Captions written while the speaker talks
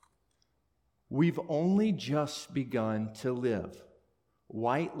We've only just begun to live.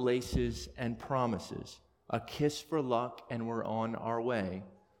 White laces and promises, a kiss for luck, and we're on our way.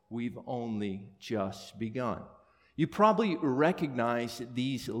 We've only just begun. You probably recognize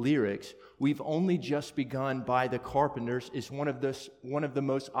these lyrics. We've only just begun by the Carpenters is one of the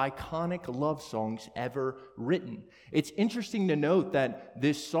most iconic love songs ever written. It's interesting to note that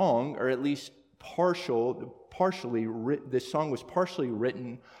this song, or at least this song was partially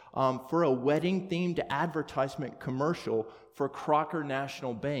written for a wedding-themed advertisement commercial for Crocker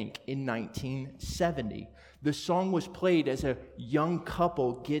National Bank in 1970. The song was played as a young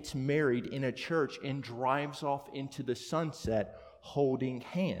couple gets married in a church and drives off into the sunset holding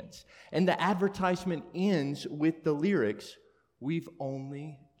hands. And the advertisement ends with the lyrics, "We've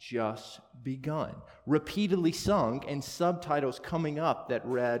only just begun," repeatedly sung, and subtitles coming up that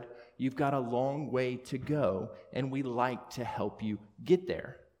read, "You've got a long way to go, and we like to help you get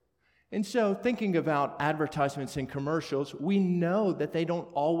there." And so, thinking about advertisements and commercials, we know that they don't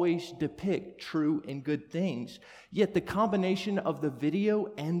always depict true and good things. Yet the combination of the video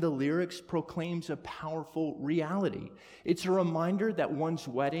and the lyrics proclaims a powerful reality. It's a reminder that one's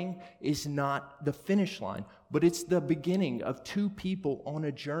wedding is not the finish line, but it's the beginning of two people on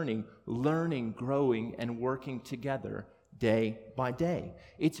a journey, learning, growing, and working together day by day.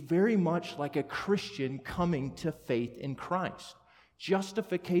 It's very much like a Christian coming to faith in Christ.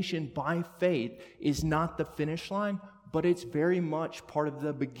 Justification by faith is not the finish line, but it's very much part of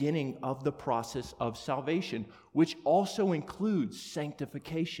the beginning of the process of salvation, which also includes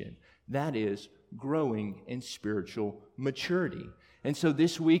sanctification. That is, growing in spiritual maturity. And so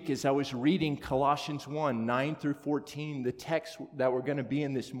this week, as I was reading Colossians 1, 9 through 14, the text that we're going to be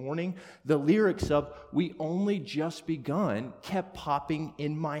in this morning, the lyrics of "We only just begun" kept popping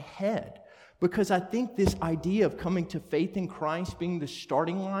in my head. Because I think this idea of coming to faith in Christ being the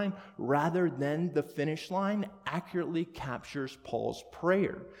starting line rather than the finish line accurately captures Paul's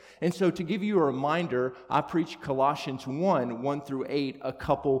prayer. And so to give you a reminder, I preached Colossians 1, 1 through 8 a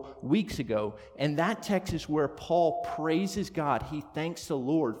couple weeks ago. And that text is where Paul praises God. He thanks the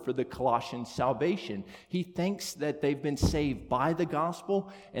Lord for the Colossians' salvation. He thanks that they've been saved by the gospel,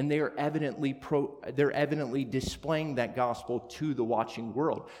 and they're evidently displaying that gospel to the watching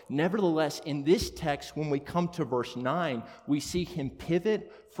world. Nevertheless, in this text, when we come to verse 9, we see him pivot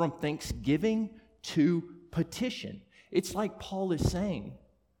from thanksgiving to petition. It's like Paul is saying,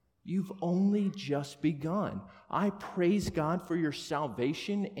 "You've only just begun. I praise God for your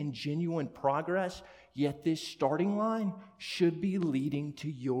salvation and genuine progress, yet this starting line should be leading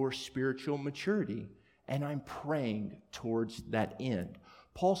to your spiritual maturity, and I'm praying towards that end."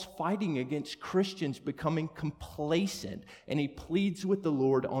 Paul's fighting against Christians becoming complacent, and he pleads with the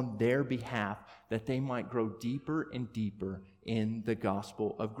Lord on their behalf that they might grow deeper and deeper in the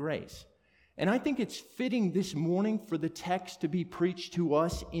gospel of grace. And I think it's fitting this morning for the text to be preached to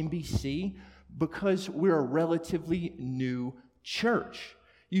us, NBC, because we're a relatively new church.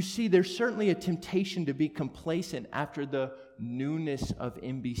 You see, there's certainly a temptation to be complacent after the newness of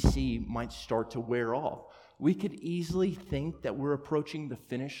NBC might start to wear off. We could easily think that we're approaching the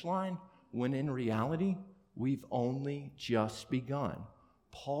finish line when in reality, we've only just begun.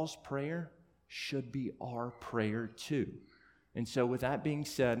 Paul's prayer should be our prayer too. And so with that being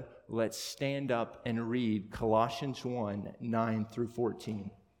said, let's stand up and read Colossians 1, 9 through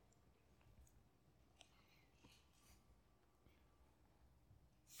 14.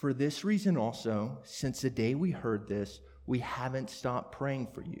 "For this reason also, since the day we heard this, we haven't stopped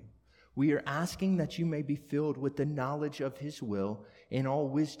praying for you. We are asking that you may be filled with the knowledge of his will in all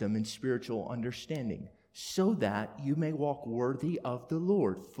wisdom and spiritual understanding, so that you may walk worthy of the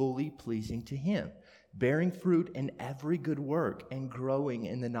Lord, fully pleasing to him, bearing fruit in every good work and growing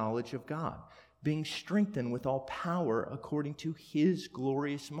in the knowledge of God, being strengthened with all power according to his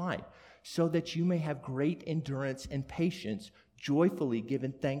glorious might, so that you may have great endurance and patience, joyfully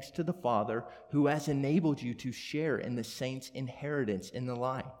giving thanks to the Father who has enabled you to share in the saints' inheritance in the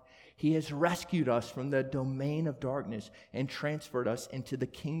light. He has rescued us from the domain of darkness and transferred us into the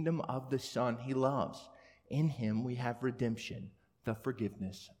kingdom of the Son he loves. In him we have redemption, the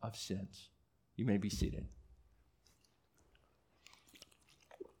forgiveness of sins." You may be seated.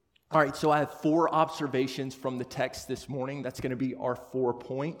 All right, so I have 4 observations from the text this morning. That's going to be our 4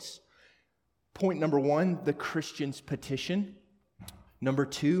 points. Point number 1, the Christian's petition. Number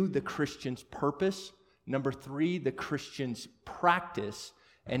 2, the Christian's purpose. Number 3, the Christian's practice.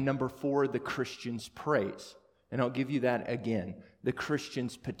 And number 4, the Christian's praise. And I'll give you that again. The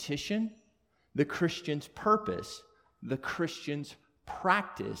Christian's petition, the Christian's purpose, the Christian's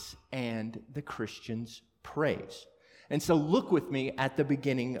practice, and the Christian's praise. And so look with me at the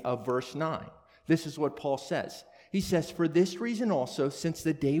beginning of verse 9. This is what Paul says. He says, "For this reason also, since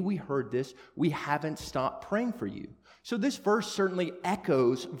the day we heard this, we haven't stopped praying for you." So this verse certainly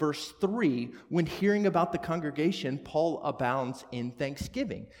echoes verse 3. When hearing about the congregation, Paul abounds in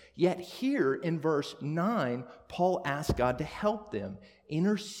thanksgiving. Yet here in verse 9, Paul asks God to help them,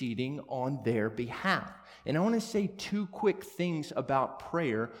 interceding on their behalf. And I want to say two quick things about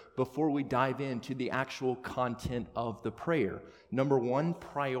prayer before we dive into the actual content of the prayer. Number one,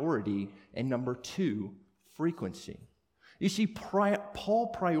 priority, and number two, frequency. You see,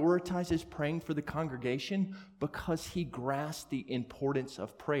 Paul prioritizes praying for the congregation because he grasps the importance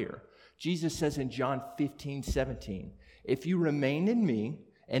of prayer. Jesus says in John 15:17, "If you remain in me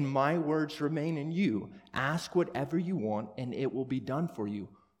and my words remain in you, ask whatever you want and it will be done for you."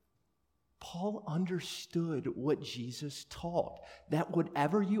 Paul understood what Jesus taught, that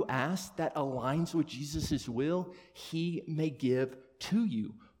whatever you ask that aligns with Jesus' will, he may give to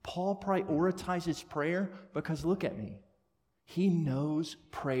you. Paul prioritizes prayer because, look at me, he knows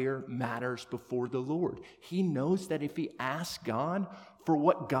prayer matters before the Lord. He knows that if he asks God for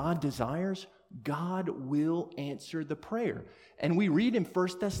what God desires, God will answer the prayer. And we read in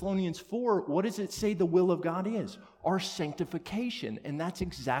 1 Thessalonians 4, what does it say the will of God is? Our sanctification. And that's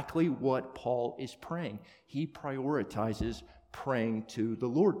exactly what Paul is praying. He prioritizes praying to the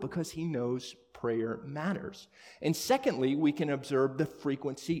Lord because he knows prayer matters. And secondly, we can observe the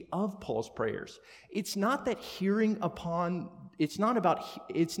frequency of Paul's prayers. It's not when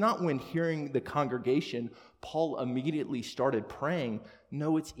hearing the congregation, Paul immediately started praying.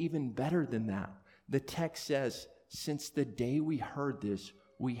 No, it's even better than that. The text says, "Since the day we heard this,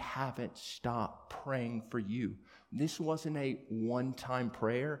 we haven't stopped praying for you." This wasn't a one-time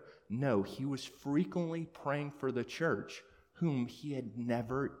prayer. No, he was frequently praying for the church, whom he had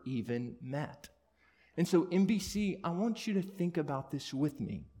never even met. And so, MBC, I want you to think about this with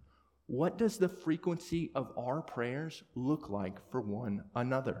me. What does the frequency of our prayers look like for one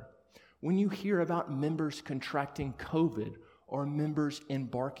another? When you hear about members contracting COVID, or members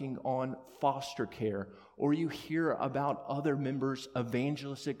embarking on foster care, or you hear about other members'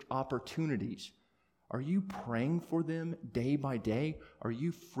 evangelistic opportunities, are you praying for them day by day? Are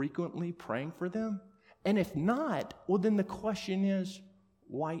you frequently praying for them? And if not, well, then the question is,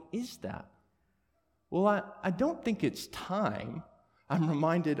 why is that? Well, I don't think it's time. I'm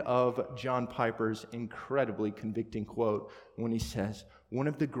reminded of John Piper's incredibly convicting quote when he says, "One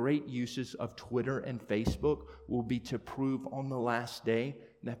of the great uses of Twitter and Facebook will be to prove on the last day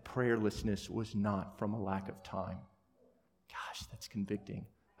that prayerlessness was not from a lack of time." Gosh, that's convicting.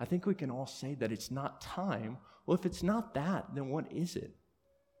 I think we can all say that it's not time. Well, if it's not that, then what is it?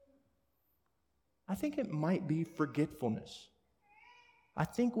 I think it might be forgetfulness. I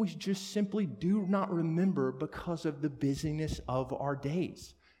think we just simply do not remember because of the busyness of our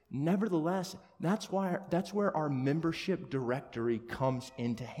days. Nevertheless, that's where our membership directory comes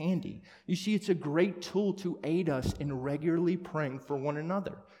into handy. You see, it's a great tool to aid us in regularly praying for one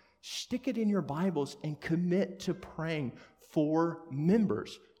another. Stick it in your Bibles and commit to praying for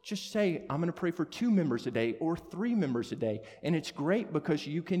members. Just say, "I'm going to pray for 2 members a day or 3 members a day." And it's great because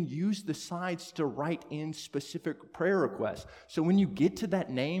you can use the sides to write in specific prayer requests. So when you get to that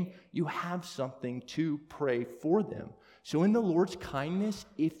name, you have something to pray for them. So in the Lord's kindness,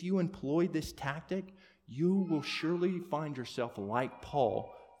 if you employ this tactic, you will surely find yourself like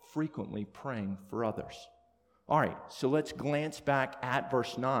Paul, frequently praying for others. All right, so let's glance back at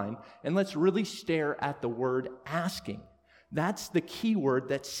verse 9, and let's really stare at the word asking. That's the key word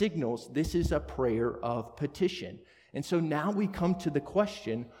that signals this is a prayer of petition. And so now we come to the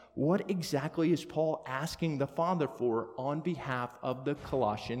question, what exactly is Paul asking the Father for on behalf of the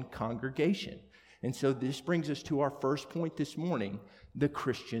Colossian congregation? And so this brings us to our first point this morning, the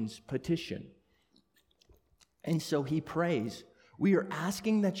Christian's petition. And so he prays, "We are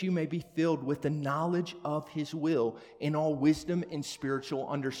asking that you may be filled with the knowledge of his will in all wisdom and spiritual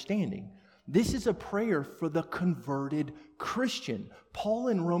understanding." This is a prayer for the converted Christian. Paul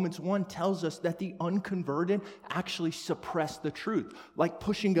in Romans 1 tells us that the unconverted actually suppress the truth. Like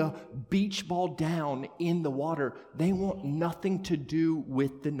pushing a beach ball down in the water, they want nothing to do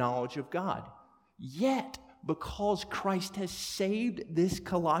with the knowledge of God. Yet, because Christ has saved this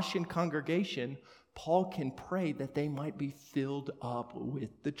Colossian congregation, Paul can pray that they might be filled up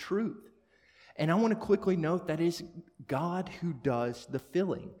with the truth. And I want to quickly note that is God who does the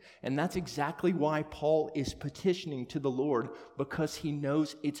filling. And that's exactly why Paul is petitioning to the Lord, because he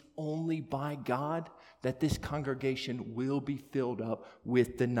knows it's only by God that this congregation will be filled up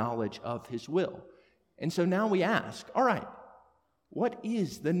with the knowledge of his will. And so now we ask, all right, what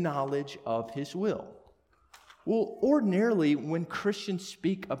is the knowledge of his will? Well, ordinarily, when Christians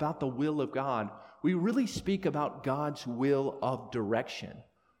speak about the will of God, we really speak about God's will of direction.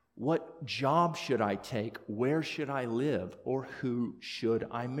 What job should I take? Where should I live? Or who should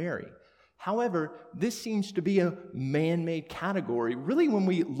I marry? However, this seems to be a man-made category. Really, when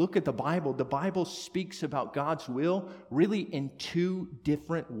we look at the Bible speaks about God's will really in two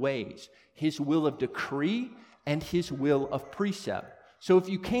different ways: His will of decree and His will of precept. So if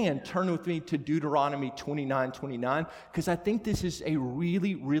you can, turn with me to Deuteronomy 29:29, because I think this is a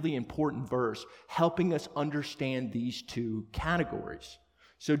really, really important verse, helping us understand these two categories.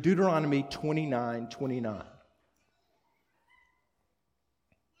 So Deuteronomy 29:29.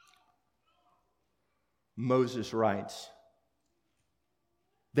 Moses writes,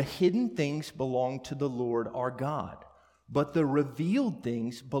 "The hidden things belong to the Lord our God, but the revealed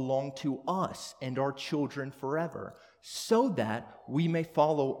things belong to us and our children forever, so that we may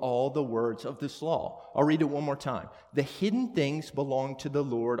follow all the words of this law." I'll read it one more time. "The hidden things belong to the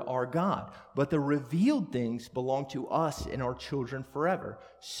Lord our God, but the revealed things belong to us and our children forever,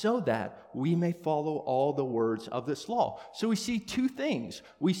 so that we may follow all the words of this law." So we see two things.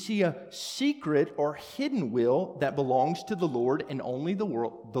 We see a secret or hidden will that belongs to the Lord and only the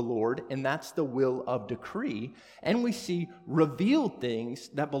Lord, and that's the will of decree. And we see revealed things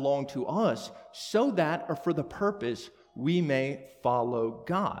that belong to us, so that, or for the purpose, we may follow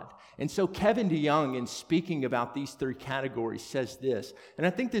God. And so Kevin DeYoung, in speaking about these three categories, says this, and I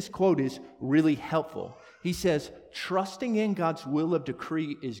think this quote is really helpful. He says, "Trusting in God's will of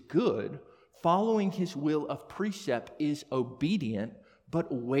decree is good. Following His will of precept is obedient.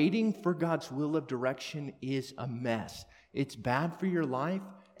 But waiting for God's will of direction is a mess. It's bad for your life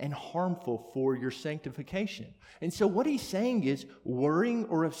and harmful for your sanctification." And so what he's saying is worrying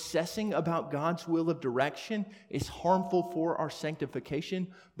or obsessing about God's will of direction is harmful for our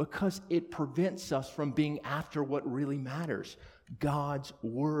sanctification because it prevents us from being after what really matters: God's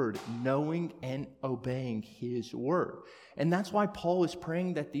word, knowing and obeying His word. And that's why Paul is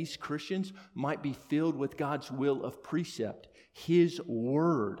praying that these Christians might be filled with God's will of precept, His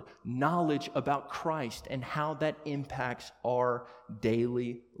word, knowledge about Christ and how that impacts our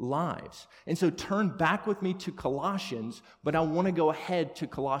daily lives. And so turn back with me to Colossians, but I want to go ahead to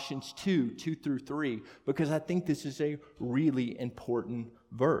Colossians 2:2-3, because I think this is a really important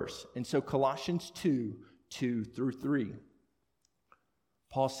verse. And so Colossians 2:2-3.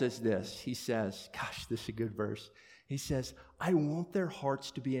 Paul says this. He says, gosh, this is a good verse. He says, "I want their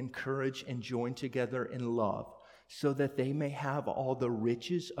hearts to be encouraged and joined together in love, so that they may have all the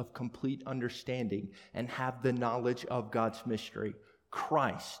riches of complete understanding and have the knowledge of God's mystery,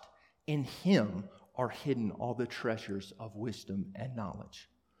 Christ. In Him are hidden all the treasures of wisdom and knowledge."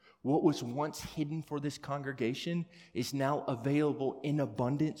 What was once hidden for this congregation is now available in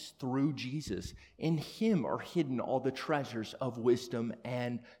abundance through Jesus. In Him are hidden all the treasures of wisdom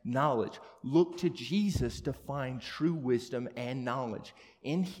and knowledge. Look to Jesus to find true wisdom and knowledge.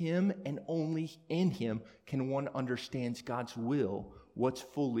 In Him and only in Him can one understand God's will, what's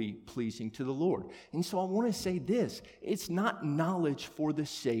fully pleasing to the Lord. And so I want to say this: it's not knowledge for the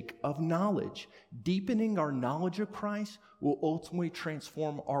sake of knowledge. Deepening our knowledge of Christ will ultimately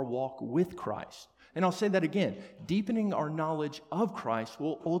transform our walk with Christ. And I'll say that again: deepening our knowledge of Christ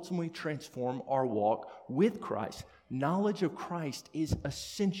will ultimately transform our walk with Christ. Knowledge of Christ is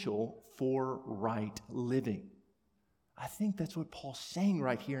essential for right living. I think that's what Paul's saying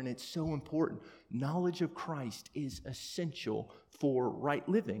right here, and it's so important. Knowledge of Christ is essential for right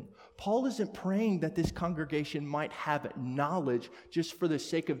living. Paul isn't praying that this congregation might have knowledge just for the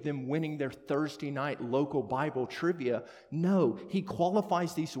sake of them winning their Thursday night local Bible trivia. No, he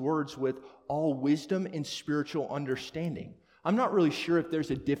qualifies these words with all wisdom and spiritual understanding. I'm not really sure if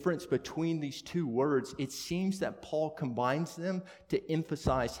there's a difference between these two words. It seems that Paul combines them to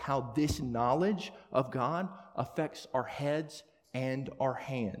emphasize how this knowledge of God affects our heads and our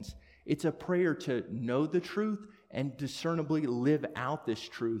hands. It's a prayer to know the truth and discernibly live out this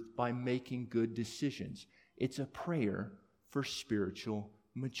truth by making good decisions. It's a prayer for spiritual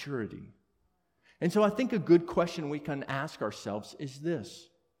maturity. And so I think a good question we can ask ourselves is this: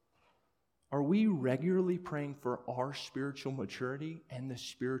 are we regularly praying for our spiritual maturity and the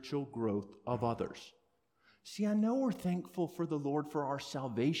spiritual growth of others? See, I know we're thankful for the Lord for our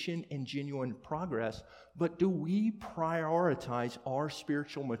salvation and genuine progress, but do we prioritize our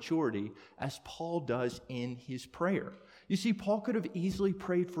spiritual maturity as Paul does in his prayer? You see, Paul could have easily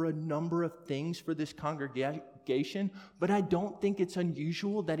prayed for a number of things for this congregation, but I don't think it's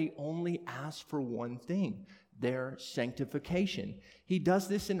unusual that he only asked for one thing: their sanctification. He does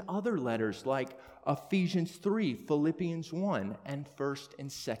this in other letters like Ephesians 3, Philippians 1, and 1st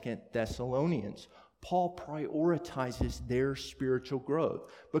and 2nd Thessalonians. Paul prioritizes their spiritual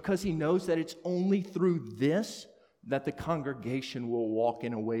growth because he knows that it's only through this that the congregation will walk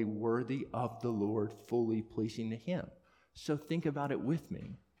in a way worthy of the Lord, fully pleasing to him. So think about it with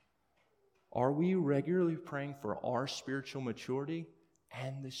me. Are we regularly praying for our spiritual maturity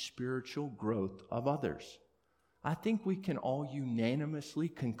and the spiritual growth of others? I think we can all unanimously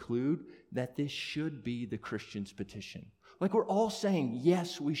conclude that this should be the Christian's petition. Like we're all saying,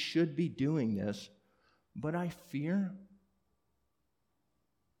 yes, we should be doing this, but I fear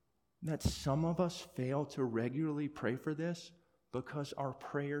that some of us fail to regularly pray for this because our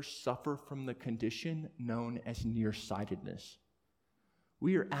prayers suffer from the condition known as nearsightedness.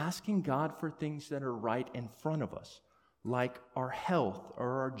 We are asking God for things that are right in front of us, like our health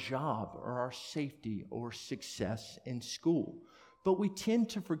or our job or our safety or success in school. But we tend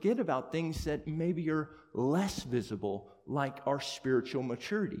to forget about things that maybe are less visible, like our spiritual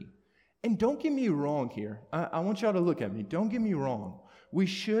maturity. And don't get me wrong here. I want y'all to look at me. Don't get me wrong. We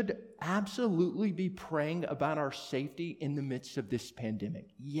should absolutely be praying about our safety in the midst of this pandemic.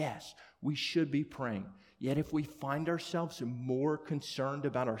 Yes, we should be praying. Yet if we find ourselves more concerned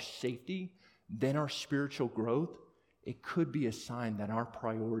about our safety than our spiritual growth, it could be a sign that our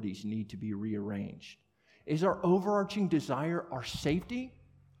priorities need to be rearranged. Is our overarching desire our safety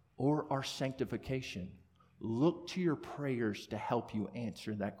or our sanctification? Look to your prayers to help you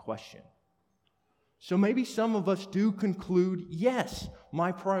answer that question. So maybe some of us do conclude, yes,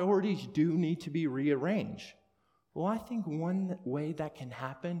 my priorities do need to be rearranged. Well, I think one way that can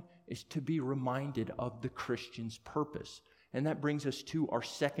happen is to be reminded of the Christian's purpose. And that brings us to our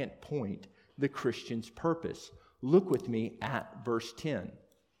second point, the Christian's purpose. Look with me at verse 10.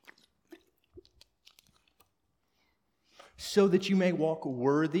 So that you may walk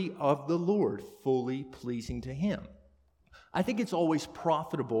worthy of the Lord, fully pleasing to him. I think it's always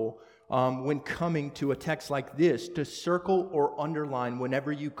profitable when coming to a text like this to circle or underline whenever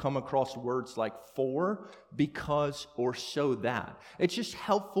you come across words like for, because, or so that. It's just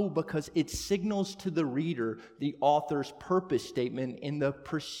helpful because it signals to the reader the author's purpose statement in the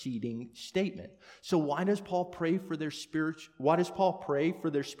preceding statement. So why does Paul pray for their spiritual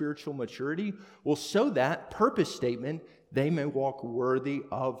maturity? Well, so that purpose statement, they may walk worthy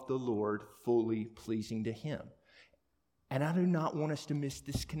of the Lord, fully pleasing to him. And I do not want us to miss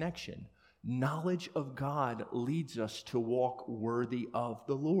this connection. Knowledge of God leads us to walk worthy of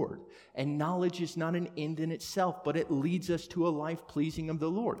the Lord. And knowledge is not an end in itself, but it leads us to a life pleasing of the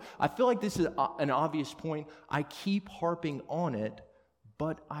Lord. I feel like this is an obvious point. I keep harping on it,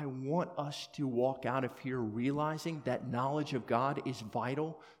 but I want us to walk out of here realizing that knowledge of God is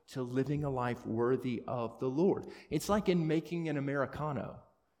vital to living a life worthy of the Lord. It's like in making an Americano.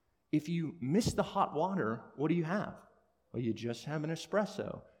 If you miss the hot water, what do you have? Well, you just have an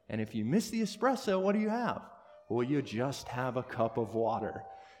espresso. And if you miss the espresso, what do you have? Well, you just have a cup of water.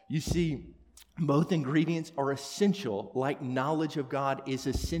 You see, both ingredients are essential, like knowledge of God is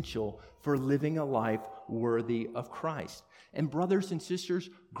essential for living a life worthy of Christ. And brothers and sisters,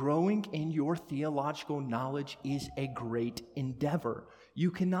 growing in your theological knowledge is a great endeavor.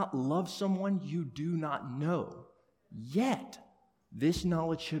 You cannot love someone you do not know. Yet, this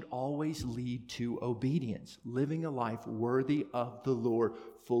knowledge should always lead to obedience, living a life worthy of the Lord,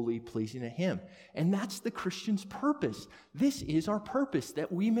 fully pleasing to him. And that's the Christian's purpose. This is our purpose, that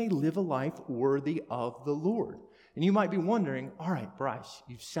we may live a life worthy of the Lord. And you might be wondering, all right, Bryce,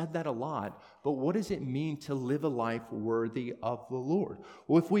 you've said that a lot, but what does it mean to live a life worthy of the Lord?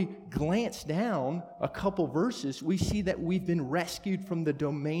 Well, if we glance down a couple verses, we see that we've been rescued from the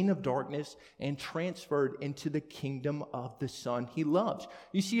domain of darkness and transferred into the kingdom of the Son he loves.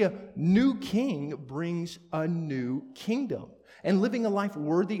 You see, a new king brings a new kingdom. And living a life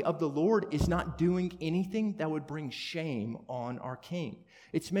worthy of the Lord is not doing anything that would bring shame on our king.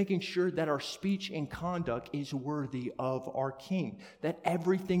 It's making sure that our speech and conduct is worthy of our king, that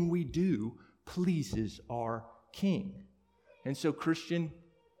everything we do pleases our king. And so, Christian,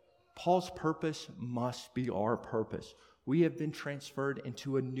 Paul's purpose must be our purpose. We have been transferred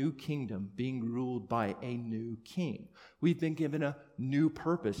into a new kingdom being ruled by a new king. We've been given a new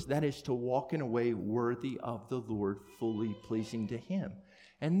purpose, that is to walk in a way worthy of the Lord, fully pleasing to him.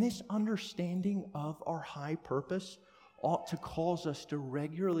 And this understanding of our high purpose ought to cause us to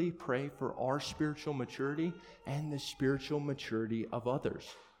regularly pray for our spiritual maturity and the spiritual maturity of others.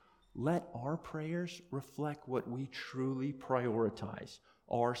 Let our prayers reflect what we truly prioritize,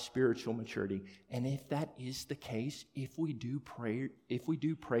 our spiritual maturity. And if that is the case, if we do pray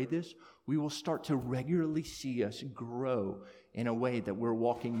this, we will start to regularly see us grow in a way that we're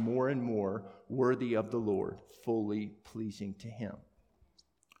walking more and more worthy of the Lord, fully pleasing to him.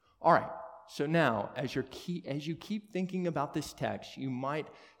 All right, So now, as you keep thinking about this text, you might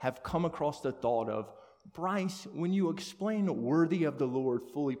have come across the thought of, Bryce, when you explain worthy of the Lord,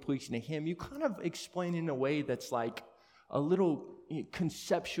 fully pleasing to him, you kind of explain in a way that's like a little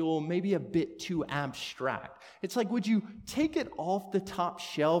conceptual, maybe a bit too abstract. It's like, would you take it off the top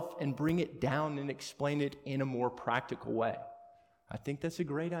shelf and bring it down and explain it in a more practical way? I think that's a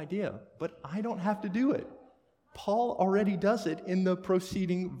great idea, but I don't have to do it. Paul already does it in the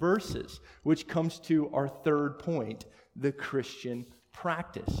preceding verses, which comes to our third point, the Christian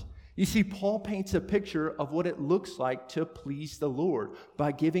practice. You see, Paul paints a picture of what it looks like to please the Lord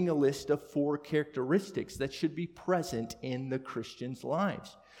by giving a list of 4 characteristics that should be present in the Christian's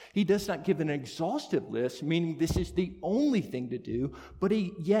lives. He does not give an exhaustive list, meaning this is the only thing to do, but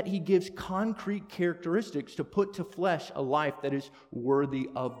yet he gives concrete characteristics to put to flesh a life that is worthy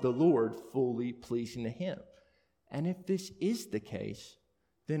of the Lord, fully pleasing to him. And if this is the case,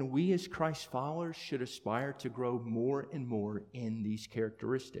 then we as Christ followers should aspire to grow more and more in these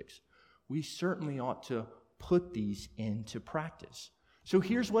characteristics. We certainly ought to put these into practice. So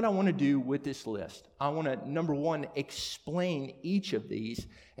here's what I want to do with this list. I want to, number 1, explain each of these,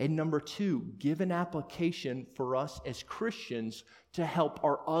 and number 2, give an application for us as Christians to help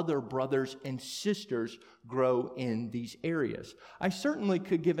our other brothers and sisters grow in these areas. I certainly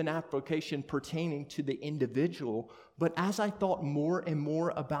could give an application pertaining to the individual, but as I thought more and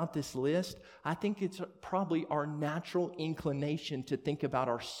more about this list, I think it's probably our natural inclination to think about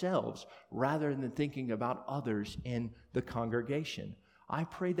ourselves rather than thinking about others in the congregation. I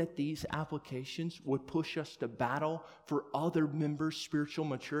pray that these applications would push us to battle for other members' spiritual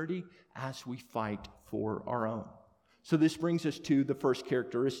maturity as we fight for our own. So this brings us to the first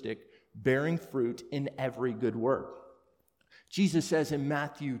characteristic, bearing fruit in every good work. Jesus says in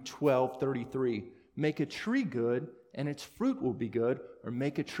Matthew 12:33, make a tree good and its fruit will be good, or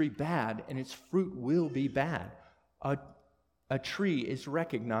make a tree bad and its fruit will be bad. A tree is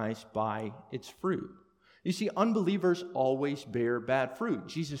recognized by its fruit. You see, unbelievers always bear bad fruit.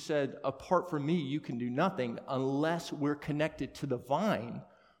 Jesus said, apart from me, you can do nothing. Unless we're connected to the vine,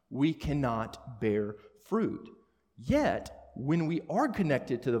 we cannot bear fruit. Yet, when we are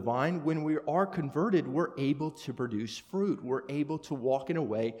connected to the vine, when we are converted, we're able to produce fruit. We're able to walk in a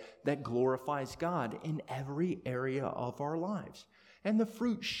way that glorifies God in every area of our lives. And the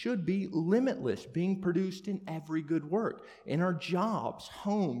fruit should be limitless, being produced in every good work, in our jobs,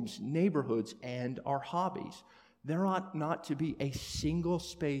 homes, neighborhoods, and our hobbies. There ought not to be a single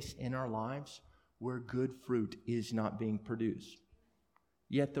space in our lives where good fruit is not being produced.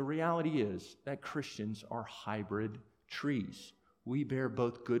 Yet the reality is that Christians are hybrid trees. We bear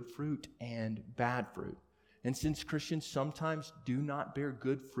both good fruit and bad fruit. And since Christians sometimes do not bear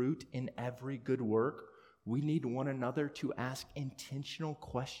good fruit in every good work, we need one another to ask intentional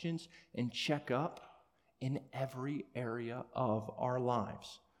questions and check up in every area of our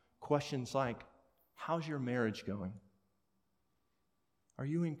lives. Questions like, how's your marriage going? Are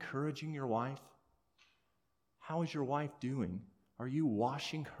you encouraging your wife? How is your wife doing? Are you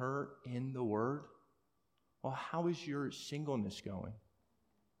washing her in the Word? Well, how is your singleness going?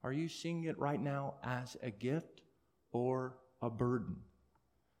 Are you seeing it right now as a gift or a burden?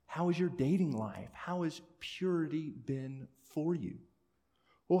 How is your dating life? How has purity been for you?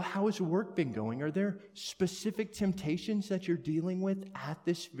 Well, how has work been going? Are there specific temptations that you're dealing with at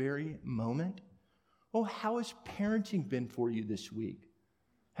this very moment? Well, how has parenting been for you this week?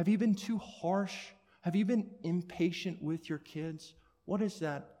 Have you been too harsh? Have you been impatient with your kids? What does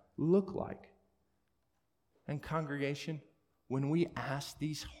that look like? And congregation, when we ask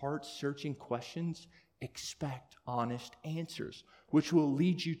these heart-searching questions, expect honest answers, which will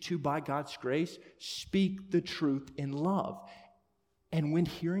lead you to, by God's grace, speak the truth in love. And when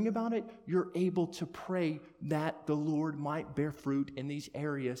hearing about it, you're able to pray that the Lord might bear fruit in these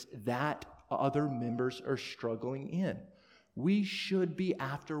areas that other members are struggling in. We should be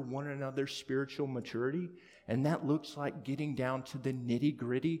after one another's spiritual maturity, and that looks like getting down to the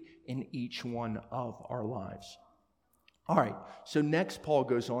nitty-gritty in each one of our lives. All right, so next Paul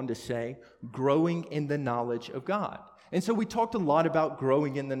goes on to say, growing in the knowledge of God. And so we talked a lot about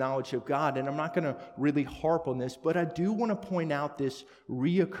growing in the knowledge of God, and I'm not going to really harp on this, but I do want to point out this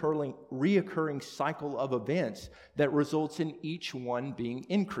reoccurring cycle of events that results in each one being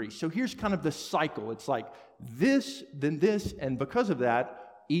increased. So here's kind of the cycle. It's like this, then this, and because of that,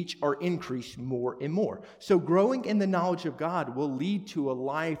 each are increased more and more. So growing in the knowledge of God will lead to a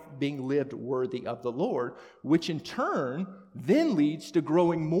life being lived worthy of the Lord, which in turn then leads to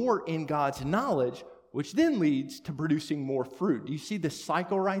growing more in God's knowledge, which then leads to producing more fruit. Do you see the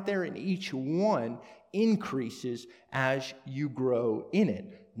cycle right there? And each one increases as you grow in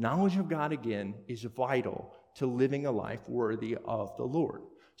it. knowledge of God, again, is vital to living a life worthy of the Lord.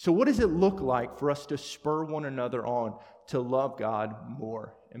 So what does it look like for us to spur one another on to love God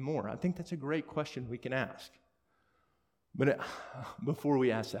more and more? I think that's a great question we can ask. But before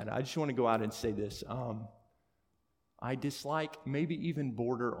we ask that, I just want to go out and say this. I dislike, maybe even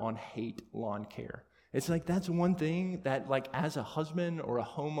border on hate, lawn care. It's like that's one thing that, like, as a husband or a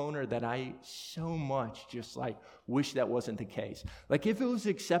homeowner, that I so much just like wish that wasn't the case. Like, if it was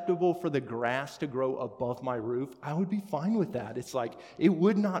acceptable for the grass to grow above my roof, I would be fine with that. It's like it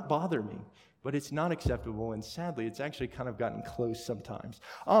would not bother me. But it's not acceptable, and sadly, it's actually kind of gotten close sometimes.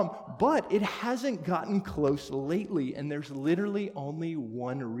 But it hasn't gotten close lately, and there's literally only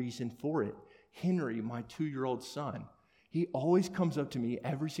one reason for it. Henry, my 2-year-old son, he always comes up to me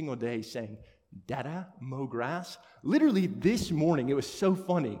every single day saying, "Dada, mow grass?" Literally this morning, it was so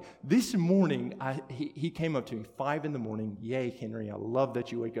funny. This morning, he came up to me, 5 a.m. Yay, Henry, I love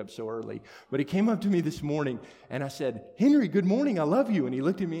that you wake up so early. But he came up to me this morning, and I said, "Henry, good morning, I love you." And he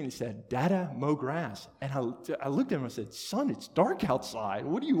looked at me and he said, "Dada, mow grass." And I looked at him and I said, "Son, it's dark outside.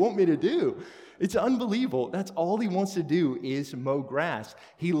 What do you want me to do?" It's unbelievable. That's all he wants to do is mow grass.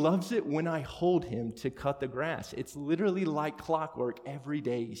 He loves it when I hold him to cut the grass. It's literally like clockwork. Every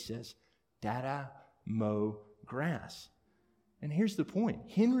day he says, "Dada, mow grass." And here's the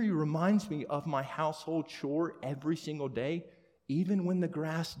point. Henry reminds me of my household chore every single day, even when the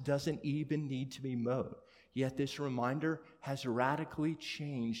grass doesn't even need to be mowed. Yet this reminder has radically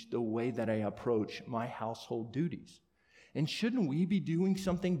changed the way that I approach my household duties. And shouldn't we be doing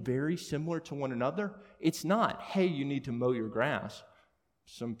something very similar to one another? It's not, "Hey, you need to mow your grass."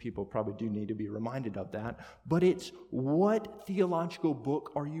 Some people probably do need to be reminded of that. But it's, what theological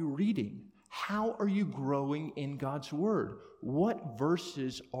book are you reading? How are you growing in God's Word? What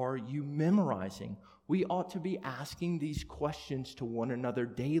verses are you memorizing? We ought to be asking these questions to one another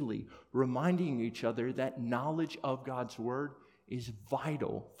daily, reminding each other that knowledge of God's Word is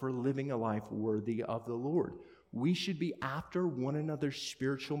vital for living a life worthy of the Lord. We should be after one another's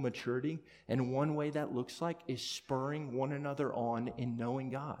spiritual maturity, and one way that looks like is spurring one another on in knowing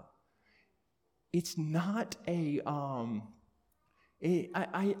God. It's not I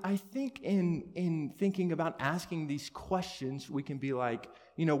think in thinking about asking these questions, we can be like,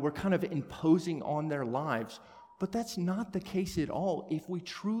 we're kind of imposing on their lives. But that's not the case at all. If we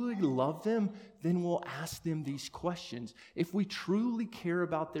truly love them, then we'll ask them these questions. If we truly care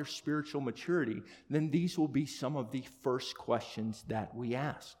about their spiritual maturity, then these will be some of the first questions that we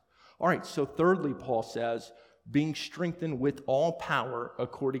ask. All right, so thirdly, Paul says, being strengthened with all power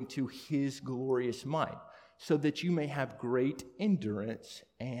according to his glorious might, so that you may have great endurance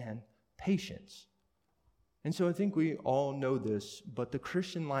and patience. And so I think we all know this, but the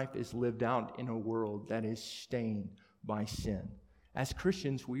Christian life is lived out in a world that is stained by sin. As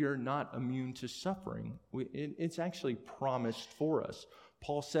Christians, we are not immune to suffering. It's actually promised for us.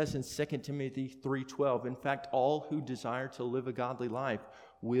 Paul says in 2 Timothy 3:12, in fact, all who desire to live a godly life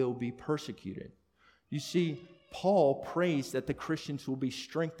will be persecuted. You see, Paul prays that the Christians will be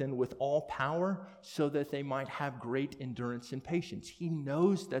strengthened with all power so that they might have great endurance and patience. He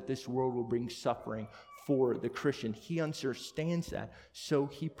knows that this world will bring suffering for the Christian. He understands that, so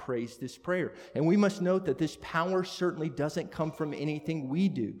he prays this prayer. And we must note that this power certainly doesn't come from anything we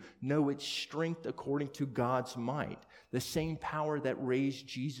do. No, it's strength according to God's might. The same power that raised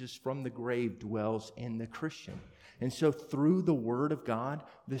Jesus from the grave dwells in the Christian. And so through the Word of God,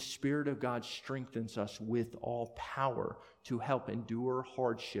 the Spirit of God strengthens us with all power to help endure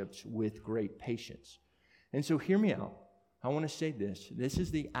hardships with great patience. And so hear me out. I want to say this. This is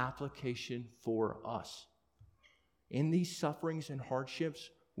the application for us. In these sufferings and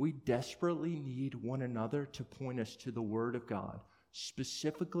hardships, we desperately need one another to point us to the Word of God,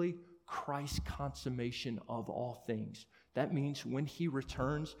 specifically Christ's consummation of all things. That means when he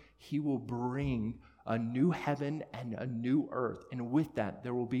returns, he will bring a new heaven and a new earth. And with that,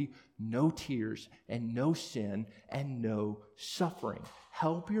 there will be no tears and no sin and no suffering.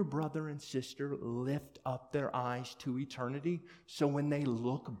 Help your brother and sister lift up their eyes to eternity, so when they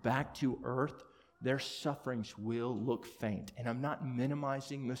look back to earth, their sufferings will look faint. And I'm not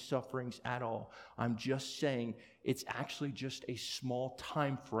minimizing the sufferings at all. I'm just saying it's actually just a small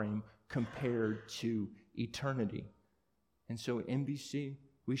time frame compared to eternity. And so NBC,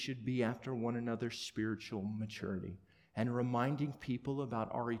 we should be after one another's spiritual maturity. And reminding people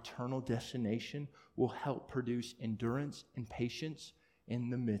about our eternal destination will help produce endurance and patience in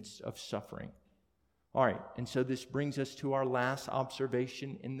the midst of suffering. All right, and so this brings us to our last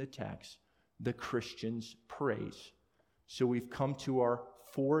observation in the text, the Christian's praise. So we've come to our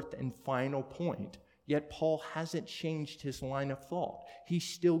fourth and final point. Yet Paul hasn't changed his line of thought. He's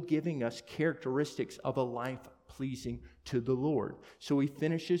still giving us characteristics of a life pleasing to the Lord. So he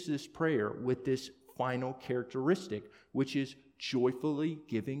finishes this prayer with this final characteristic, which is joyfully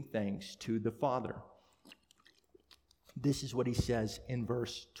giving thanks to the Father. This is what he says in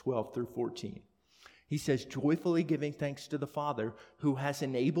verse 12 through 14. He says, joyfully giving thanks to the Father who has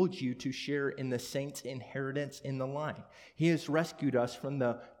enabled you to share in the saints' inheritance in the light. He has rescued us from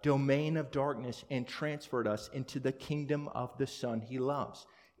the domain of darkness and transferred us into the kingdom of the Son he loves.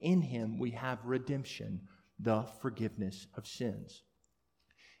 In him we have redemption, the forgiveness of sins.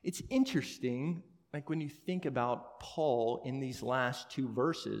 It's interesting, like when you think about Paul in these last two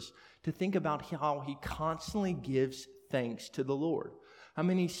verses, to think about how he constantly gives thanks to the Lord. I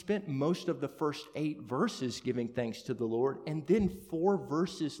mean, he spent most of the first 8 verses giving thanks to the Lord, and then 4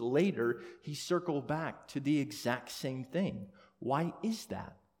 verses later, he circled back to the exact same thing. Why is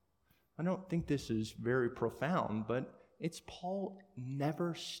that? I don't think this is very profound, but it's Paul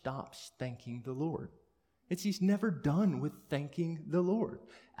never stops thanking the Lord. He's never done with thanking the Lord.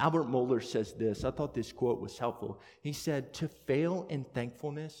 Albert Mohler says this. I thought this quote was helpful. He said, to fail in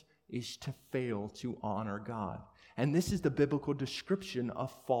thankfulness is to fail to honor God. And this is the biblical description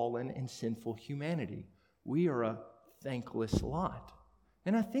of fallen and sinful humanity. We are a thankless lot.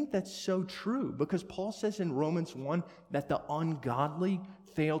 And I think that's so true because Paul says in Romans 1 that the ungodly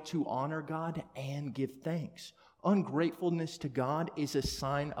fail to honor God and give thanks. Ungratefulness to God is a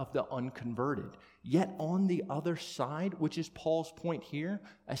sign of the unconverted. Yet on the other side, which is Paul's point here,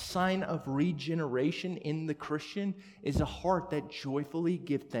 a sign of regeneration in the Christian is a heart that joyfully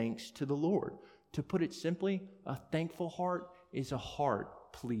gives thanks to the Lord. To put it simply, a thankful heart is a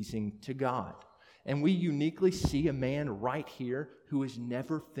heart pleasing to God. And we uniquely see a man right here who has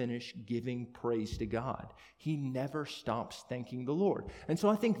never finished giving praise to God. He never stops thanking the Lord. And so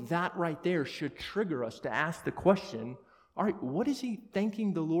I think that right there should trigger us to ask the question, all right, what is he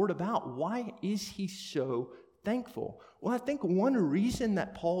thanking the Lord about? Why is he so thankful? Well, I think one of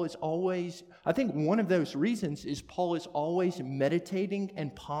those reasons is Paul is always meditating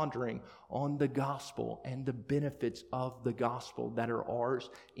and pondering on the gospel and the benefits of the gospel that are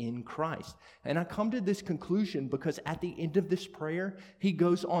ours in Christ. And I come to this conclusion because at the end of this prayer, he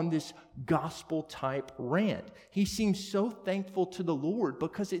goes on this gospel type rant. He seems so thankful to the Lord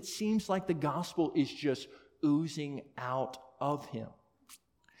because it seems like the gospel is just oozing out of him.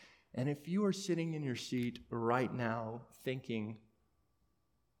 And if you are sitting in your seat right now thinking,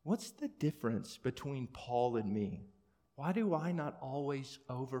 what's the difference between Paul and me? Why do I not always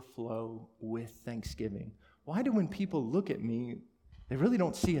overflow with thanksgiving? Why do when people look at me, they really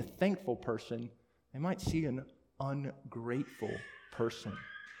don't see a thankful person? They might see an ungrateful person.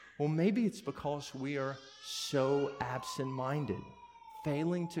 Well, maybe it's because we are so absent-minded,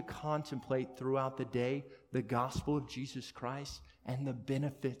 failing to contemplate throughout the day the gospel of Jesus Christ and the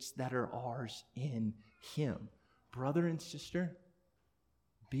benefits that are ours in him. Brother and sister,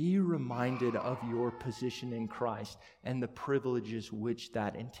 be reminded of your position in Christ and the privileges which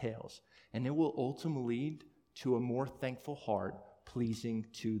that entails. And it will ultimately lead to a more thankful heart pleasing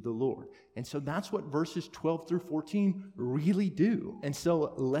to the Lord. And so that's what verses 12 through 14 really do. And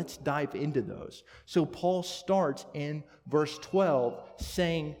so let's dive into those. So Paul starts in verse 12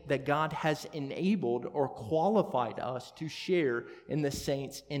 saying that God has enabled or qualified us to share in the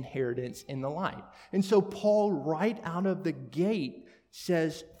saints' inheritance in the light. And so Paul, right out of the gate,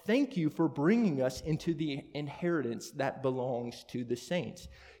 says, thank you for bringing us into the inheritance that belongs to the saints.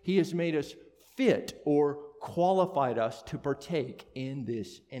 He has made us fit or qualified us to partake in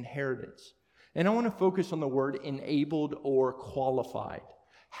this inheritance. And I want to focus on the word enabled or qualified.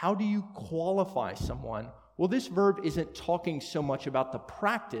 How do you qualify someone? Well, this verb isn't talking so much about the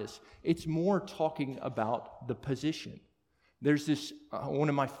practice. It's more talking about the position. There's this, one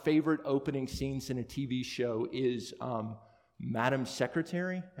of my favorite opening scenes in a TV show is Madam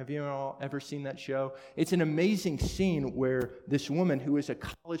Secretary. Have you all ever seen that show? It's an amazing scene where this woman who is a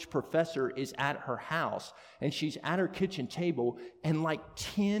college professor is at her house and she's at her kitchen table and like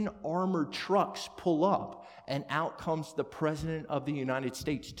 10 armored trucks pull up and out comes the President of the United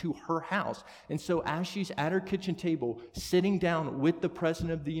States to her house. And so as she's at her kitchen table sitting down with the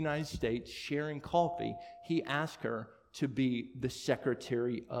President of the United States sharing coffee, he asks her to be the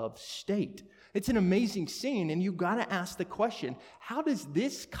Secretary of State. It's an amazing scene, and you've got to ask the question, how does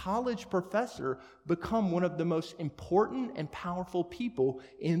this college professor become one of the most important and powerful people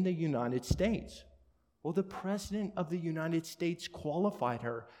in the United States? Well, the President of the United States qualified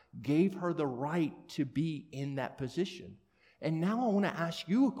her, gave her the right to be in that position. And now I want to ask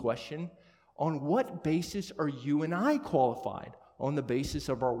you a question. On what basis are you and I qualified? On the basis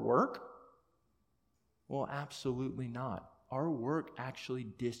of our work? Well, absolutely not. Our work actually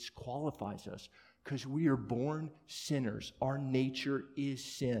disqualifies us because we are born sinners. Our nature is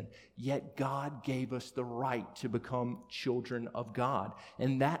sin. Yet God gave us the right to become children of God.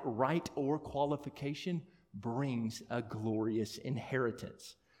 And that right or qualification brings a glorious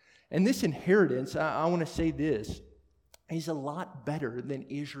inheritance. And this inheritance, I want to say this, is a lot better than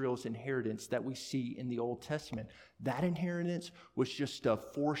Israel's inheritance that we see in the Old Testament. That inheritance was just a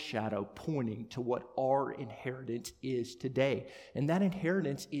foreshadow pointing to what our inheritance is today. And that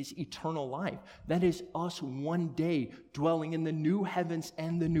inheritance is eternal life. That is us one day dwelling in the new heavens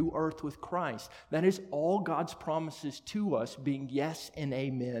and the new earth with Christ. That is all God's promises to us being yes and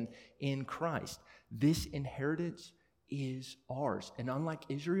amen in Christ. This inheritance is ours. And unlike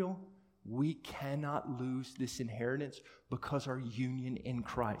Israel, we cannot lose this inheritance because our union in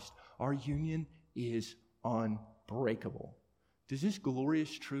Christ. Our union is unbreakable. Does this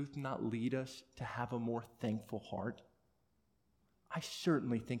glorious truth not lead us to have a more thankful heart? I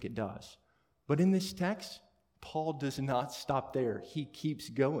certainly think it does. But in this text, Paul does not stop there. He keeps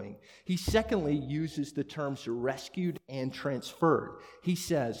going. He secondly uses the terms rescued and transferred. He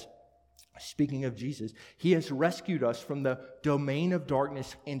says, speaking of Jesus, he has rescued us from the domain of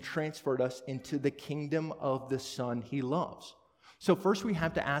darkness and transferred us into the kingdom of the Son he loves. So first we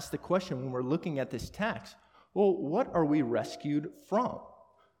have to ask the question when we're looking at this text, well, what are we rescued from?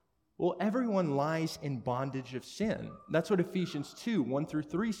 Well, everyone lies in bondage of sin. That's what Ephesians 2,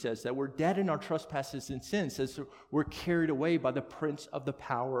 1-3 says, that we're dead in our trespasses and sins, says we're carried away by the prince of the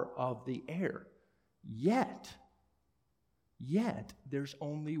power of the air. Yet, there's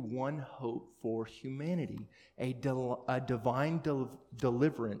only one hope for humanity, a divine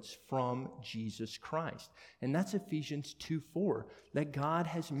deliverance from Jesus Christ. And that's Ephesians 2:4, that God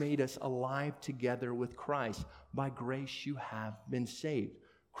has made us alive together with Christ. By grace you have been saved.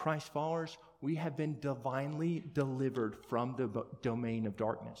 Christ followers, we have been divinely delivered from the domain of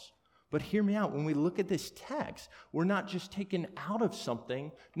darkness. But hear me out. When we look at this text, we're not just taken out of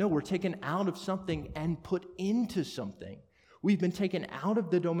something. No, we're taken out of something and put into something. We've been taken out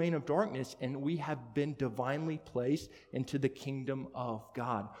of the domain of darkness and we have been divinely placed into the kingdom of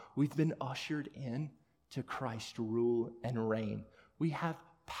God. We've been ushered in to Christ's rule and reign. We have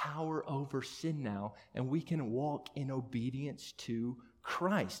power over sin now and we can walk in obedience to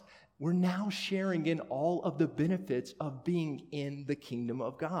Christ. We're now sharing in all of the benefits of being in the kingdom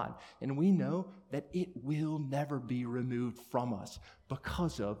of God. And we know that it will never be removed from us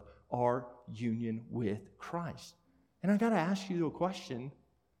because of our union with Christ. And I got to ask you a question.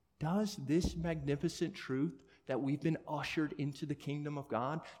 Does this magnificent truth that we've been ushered into the kingdom of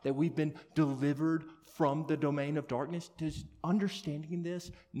God, that we've been delivered from the domain of darkness, does understanding this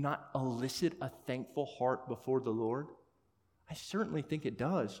not elicit a thankful heart before the Lord? I certainly think it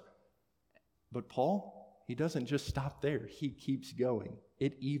does. But Paul, he doesn't just stop there. He keeps going.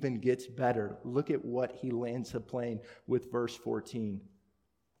 It even gets better. Look at what he lands the plane with verse 14.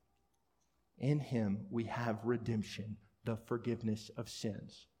 In him we have redemption, the forgiveness of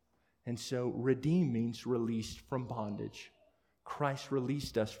sins. And so redeem means released from bondage. Christ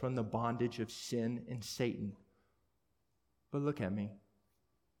released us from the bondage of sin and Satan. But look at me.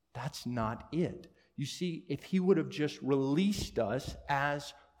 That's not it. You see, if he would have just released us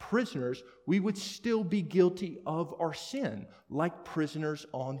as prisoners, we would still be guilty of our sin, like prisoners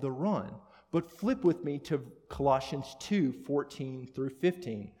on the run. But flip with me to Colossians 2,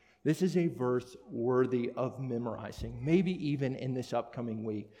 14-15. This is a verse worthy of memorizing, maybe even in this upcoming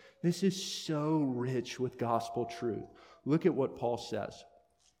week. This is so rich with gospel truth. Look at what Paul says.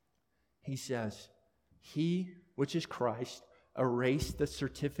 He says, he, which is Christ, erased the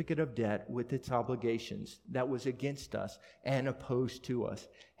certificate of debt with its obligations that was against us and opposed to us,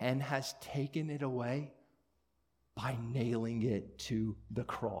 and has taken it away by nailing it to the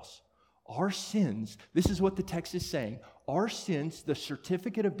cross. Our sins, this is what the text is saying, our sins, the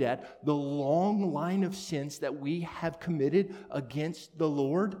certificate of debt, the long line of sins that we have committed against the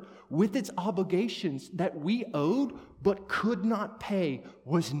Lord, with its obligations that we owed but could not pay,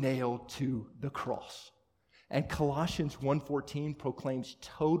 was nailed to the cross. And Colossians 1:14 proclaims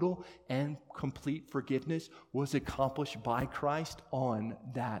total and complete forgiveness was accomplished by Christ on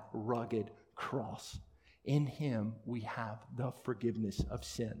that rugged cross. In him we have the forgiveness of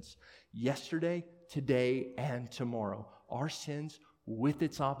sins. Yesterday, today, and tomorrow, our sins with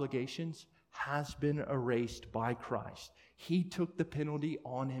its obligations has been erased by Christ. He took the penalty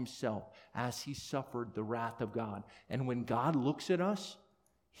on himself as he suffered the wrath of God. And when God looks at us,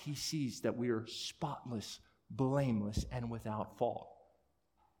 he sees that we are spotless, blameless, and without fault.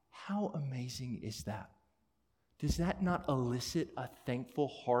 How amazing is that? Does that not elicit a thankful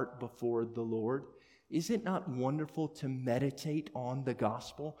heart before the Lord? Is it not wonderful to meditate on the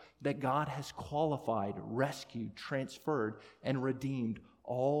gospel that God has qualified, rescued, transferred, and redeemed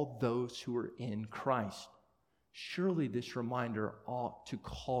all those who are in Christ? Surely this reminder ought to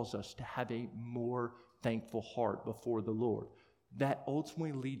cause us to have a more thankful heart before the Lord. That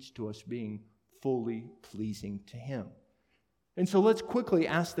ultimately leads to us being fully pleasing to Him. And so let's quickly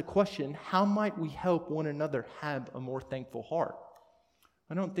ask the question, how might we help one another have a more thankful heart?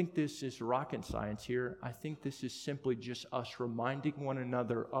 I don't think this is rocket science here. I think this is simply just us reminding one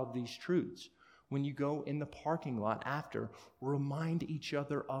another of these truths. When you go in the parking lot after, remind each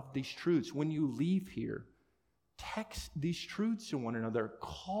other of these truths. When you leave here, text these truths to one another.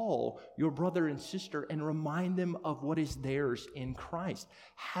 Call your brother and sister and remind them of what is theirs in Christ.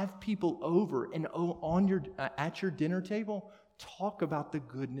 Have people over and at your dinner table, talk about the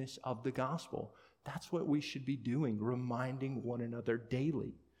goodness of the gospel. That's what we should be doing, reminding one another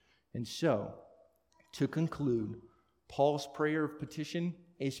daily. And so, to conclude, Paul's prayer of petition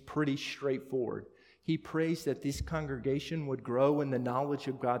is pretty straightforward. He prays that this congregation would grow in the knowledge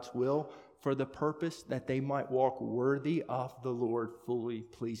of God's will for the purpose that they might walk worthy of the Lord, fully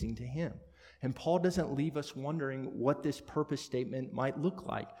pleasing to Him. And Paul doesn't leave us wondering what this purpose statement might look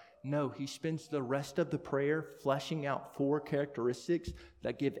like. No, he spends the rest of the prayer fleshing out 4 characteristics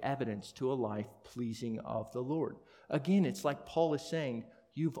that give evidence to a life pleasing of the Lord. Again, it's like Paul is saying,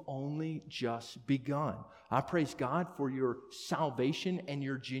 you've only just begun. I praise God for your salvation and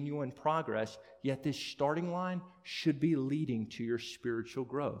your genuine progress, yet this starting line should be leading to your spiritual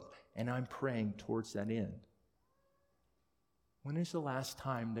growth, and I'm praying towards that end. When is the last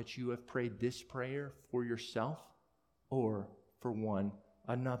time that you have prayed this prayer for yourself or for one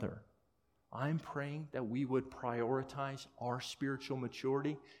another? I'm praying that we would prioritize our spiritual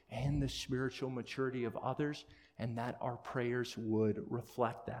maturity and the spiritual maturity of others, and that our prayers would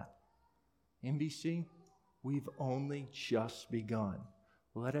reflect that. NBC, we've only just begun.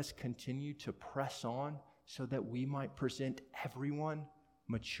 Let us continue to press on so that we might present everyone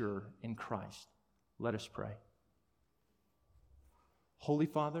mature in Christ. Let us pray. Holy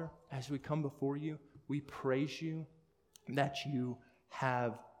Father, as we come before you, we praise you that you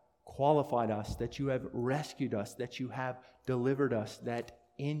have qualified us, that you have rescued us, that you have delivered us, that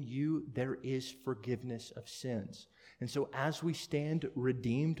in you there is forgiveness of sins. And so as we stand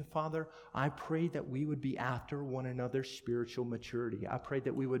redeemed, Father, I pray that we would be after one another's spiritual maturity. I pray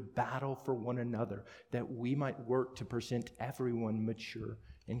that we would battle for one another, that we might work to present everyone mature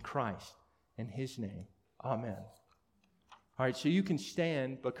in Christ. In His name, amen. All right, so you can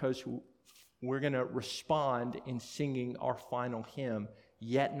stand because we're going to respond in singing our final hymn,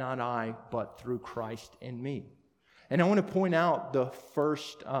 Yet Not I, But Through Christ in Me. And I want to point out the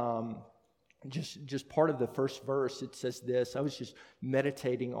first, just part of the first verse. It says this. I was just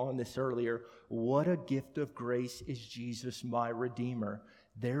meditating on this earlier. What a gift of grace is Jesus, my Redeemer.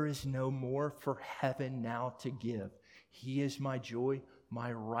 There is no more for heaven now to give. He is my joy,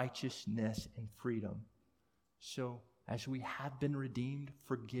 my righteousness, and freedom. So, as we have been redeemed,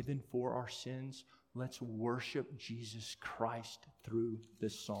 forgiven for our sins, let's worship Jesus Christ through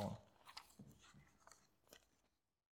this song.